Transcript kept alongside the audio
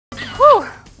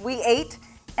We ate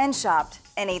and shopped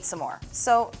and ate some more.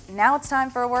 So now it's time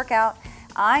for a workout.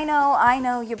 I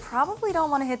know, you probably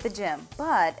don't want to hit the gym,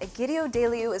 but Egidio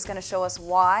Deliu is going to show us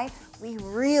why we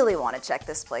really want to check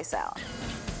this place out.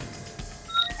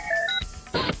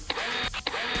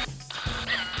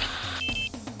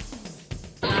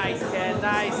 Nice, Ken,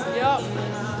 nice, yep.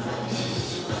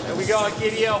 There we go,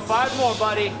 Egidio, 5 more,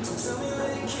 buddy.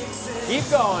 Keep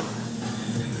going.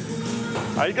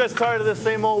 Are you guys tired of this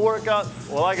same old workout?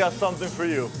 Well, I got something for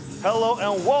you. Hello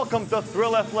and welcome to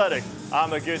Thrill Athletics. I'm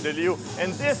Egidio,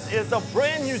 and this is the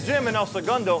brand new gym in El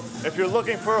Segundo if you're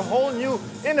looking for a whole new,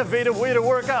 innovative way to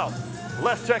work out.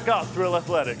 Let's check out Thrill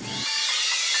Athletics.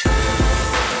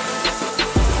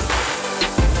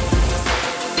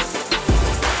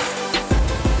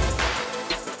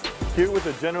 Here with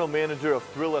the general manager of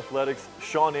Thrill Athletics,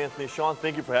 Sean Anthony. Sean,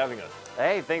 thank you for having us.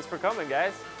 Hey, thanks for coming,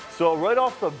 guys. So right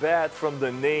off the bat, from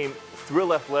the name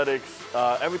Thrill Athletics,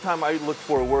 every time I look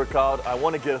for a workout, I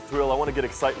want to get a thrill, I want to get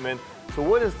excitement. So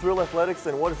what is Thrill Athletics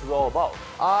and what is this all about?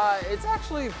 It's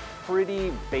actually a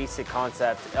pretty basic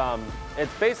concept.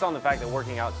 It's based on the fact that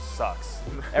working out sucks.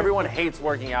 Everyone hates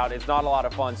working out. It's not a lot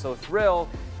of fun. So Thrill,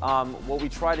 what we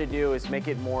try to do is make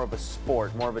it more of a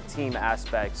sport, more of a team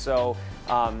aspect. So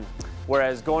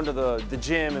whereas going to the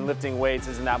gym and lifting weights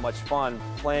isn't that much fun,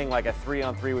 playing like a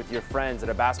 3-on-3 with your friends at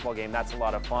a basketball game, that's a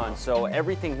lot of fun. So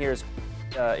everything here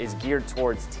is geared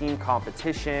towards team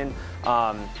competition,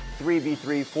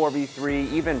 3v3,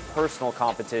 4v3, even personal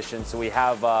competition. So we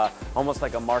have almost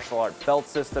like a martial art belt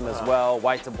system as well,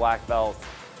 white to black belt.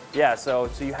 Yeah, so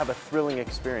you have a thrilling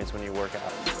experience when you work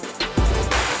out.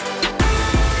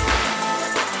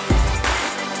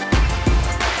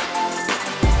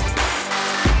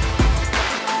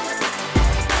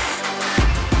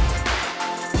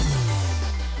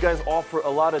 You guys offer a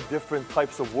lot of different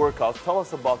types of workouts. Tell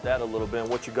us about that a little bit and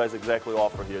what you guys exactly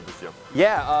offer here at this gym.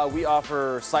 Yeah, we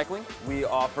offer cycling, we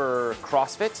offer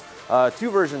CrossFit, 2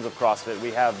 versions of CrossFit.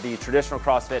 We have the traditional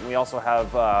CrossFit and we also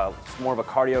have more of a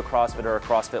cardio CrossFit or a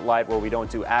CrossFit Light where we don't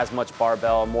do as much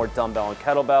barbell, more dumbbell and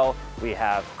kettlebell. We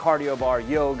have cardio bar,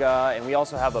 yoga, and we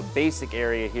also have a basic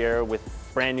area here with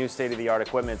brand new state-of-the-art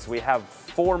equipment. So we have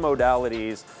 4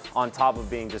 modalities on top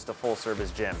of being just a full-service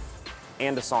gym.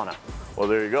 And a sauna. Well,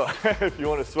 there you go. If you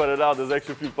want to sweat it out, those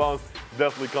extra few pounds,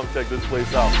 definitely come check this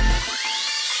place out.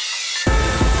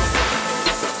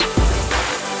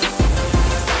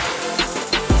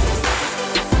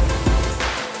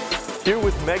 Here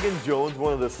with Megan Jones,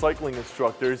 one of the cycling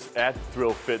instructors at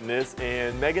Thrill Fitness.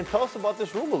 And Megan, tell us about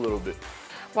this room a little bit.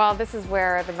 Well, this is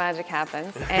where the magic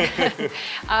happens.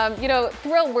 And, you know,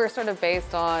 Thrill, we're sort of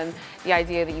based on the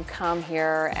idea that you come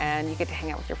here and you get to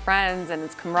hang out with your friends and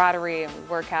it's camaraderie and we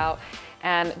work out.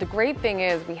 And the great thing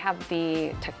is we have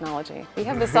the technology. We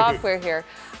have the software here.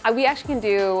 We actually can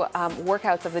do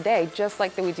workouts of the day, just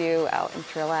like that we do out in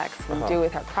Thrill X and do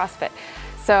with our CrossFit.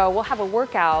 So we'll have a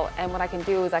workout and what I can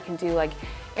do is I can do like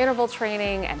interval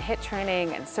training and HIIT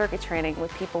training and circuit training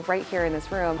with people right here in this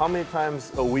room. How many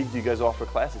times a week do you guys offer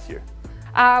classes here?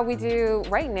 We do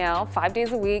right now 5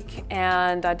 days a week,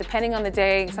 and depending on the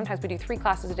day, sometimes we do 3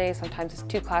 classes a day, sometimes it's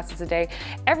 2 classes a day.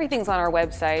 Everything's on our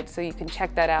website, so you can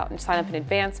check that out and sign up in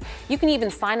advance. You can even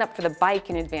sign up for the bike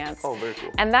in advance. Oh, very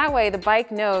cool. And that way the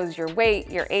bike knows your weight,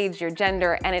 your age, your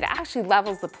gender, and it actually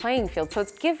levels the playing field. So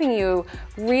it's giving you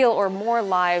real or more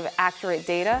live, accurate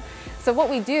data. So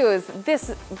what we do is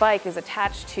this bike is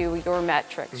attached to your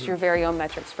metrics, your very own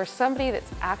metrics. For somebody that's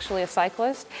actually a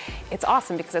cyclist, it's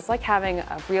awesome because it's like having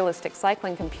a realistic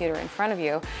cycling computer in front of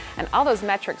you, and all those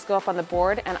metrics go up on the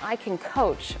board, and I can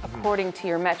coach according to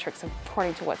your metrics,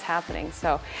 according to what's happening.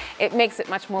 So it makes it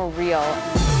much more real.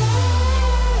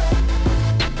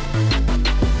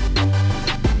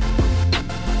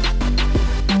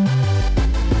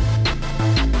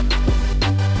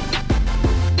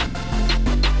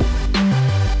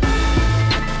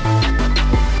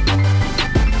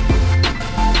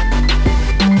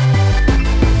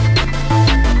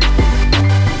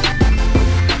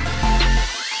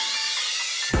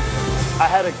 I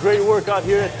had a great workout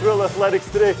here at Thrill Athletics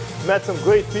today. Met some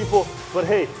great people, but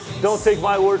hey, don't take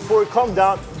my word for it. Come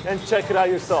down and check it out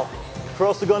yourself. For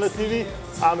El Segundo TV,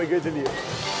 I'm Egidio.